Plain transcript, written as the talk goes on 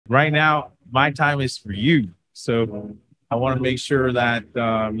right now, my time is for you. So I want to make sure that,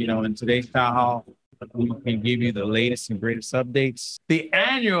 in today's town hall, we can give you the latest and greatest updates. The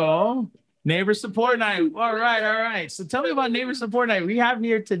annual Neighbor Support Night. All right, all right. So tell me about Neighbor Support Night. We have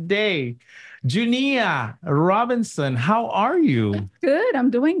here today Junia Robinson. How are you? Good. I'm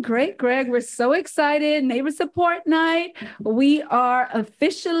doing great, Greg. We're so excited. Neighbor Support Night. We are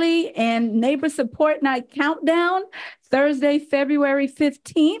officially in Neighbor Support Night countdown, Thursday, February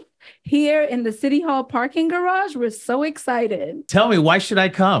 15th, here in the City Hall parking garage. We're so excited. Tell me, why should I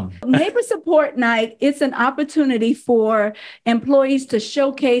come? Neighbor Support Night, it's an opportunity for employees to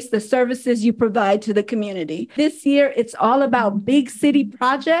showcase the services you provide to the community. This year, it's all about big city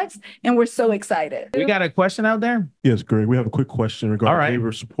projects, and we're so excited. We got a question out there? Yes, Greg, we have a quick question regarding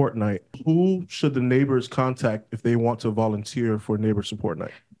Neighbor Support Night. Who should the neighbors contact if they want to volunteer for Neighbor Support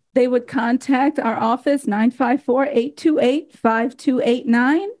Night? They would contact our office,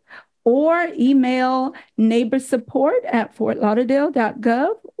 954-828-5289, or email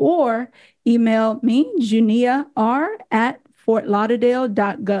neighborsupport@fortlauderdale.gov, or email me, Junia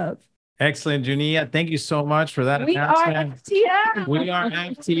R@fortlauderdale.gov. Excellent, Junia. Thank you so much for that We announcement. are FTL. We are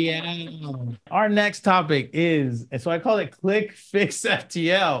FTL. Our next topic is, and so I call it Click Fix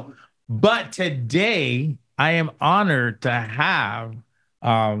FTL. But today, I am honored to have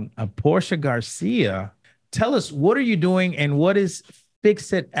a Portia Garcia. Tell us, what are you doing and what is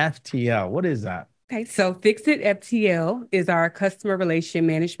Fix It FTL? What is that? Okay, so Fix It FTL is our customer relation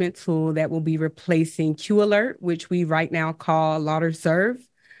management tool that will be replacing Q Alert, which we right now call LauderServe.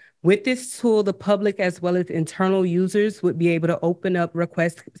 With this tool, the public as well as internal users would be able to open up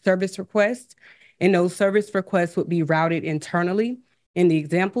service requests, and those service requests would be routed internally. And the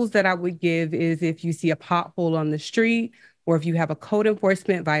examples that I would give is if you see a pothole on the street, or if you have a code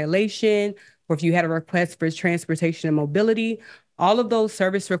enforcement violation, or if you had a request for transportation and mobility, all of those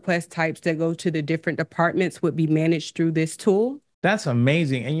service request types that go to the different departments would be managed through this tool. That's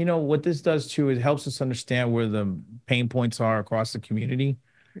amazing. And you know what this does too, it helps us understand where the pain points are across the community.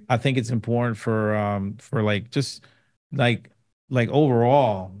 I think it's important for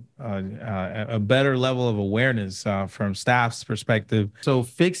overall a better level of awareness from staff's perspective. So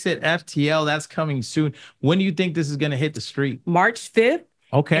Fix It FTL, that's coming soon. When do you think this is going to hit the street? March 5th.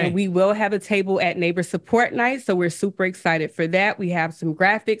 Okay. And we will have a table at Neighbor Support Night. So we're super excited for that. We have some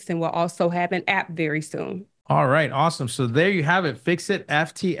graphics, and we'll also have an app very soon. All right. Awesome. So there you have it. Fix It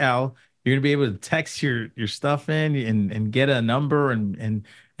FTL. You're going to be able to text your stuff in and get a number and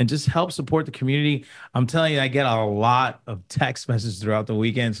just help support the community. I'm telling you, I get a lot of text messages throughout the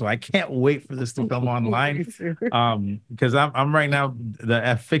weekend, so I can't wait for this to come online. Because I'm right now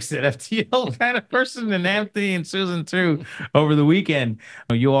the Fix It FTL kind of person, and Anthony and Susan too over the weekend.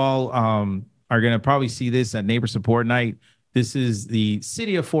 You all are going to probably see this at Neighbor Support Night. This is the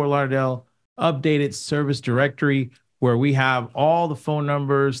City of Fort Lauderdale updated service directory, where we have all the phone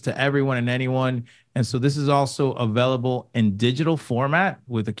numbers to everyone and anyone. And so this is also available in digital format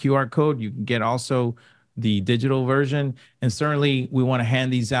with a QR code. You can get also the digital version. And certainly we want to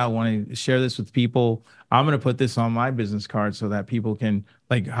hand these out, want to share this with people. I'm going to put this on my business card so that people can,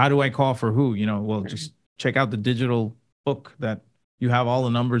 like, how do I call for who? Well, just check out the digital book that you have all the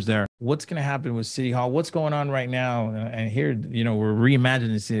numbers there. What's going to happen with City Hall? What's going on right now? And here, we're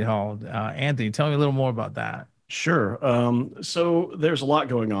reimagining City Hall. Anthony, tell me a little more about that. Sure. So there's a lot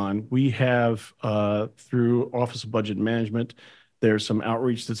going on. We have, through Office of Budget Management, there's some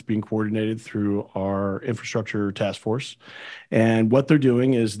outreach that's being coordinated through our infrastructure task force. And what they're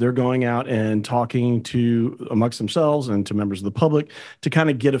doing is they're going out and talking to amongst themselves and to members of the public to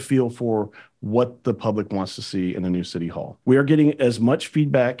kind of get a feel for what the public wants to see in the new City Hall. We are getting as much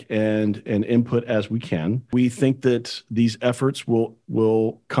feedback and input as we can. We think that these efforts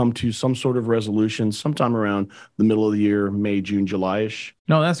will come to some sort of resolution sometime around the middle of the year, May, June, July-ish.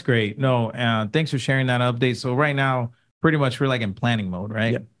 No, that's great. No, thanks for sharing that update. So right now, pretty much we're like in planning mode,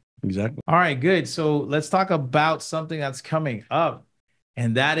 right? Yep, exactly. All right, good. So let's talk about something that's coming up,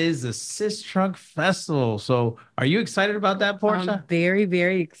 and that is the Sis Trunk Festival. So are you excited about that, Portia? I'm very,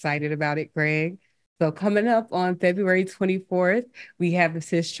 very excited about it, Greg. So coming up on February 24th, we have the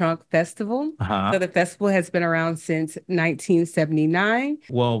Sis Trunk Festival. So the festival has been around since 1979.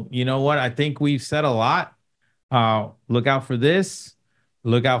 Well, you know what? I think we've said a lot. Look out for this.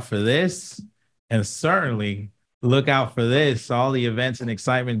 Look out for this. And certainly look out for this. All the events and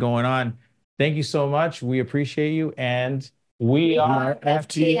excitement going on. Thank you so much. We appreciate you. And we are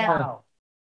FTL.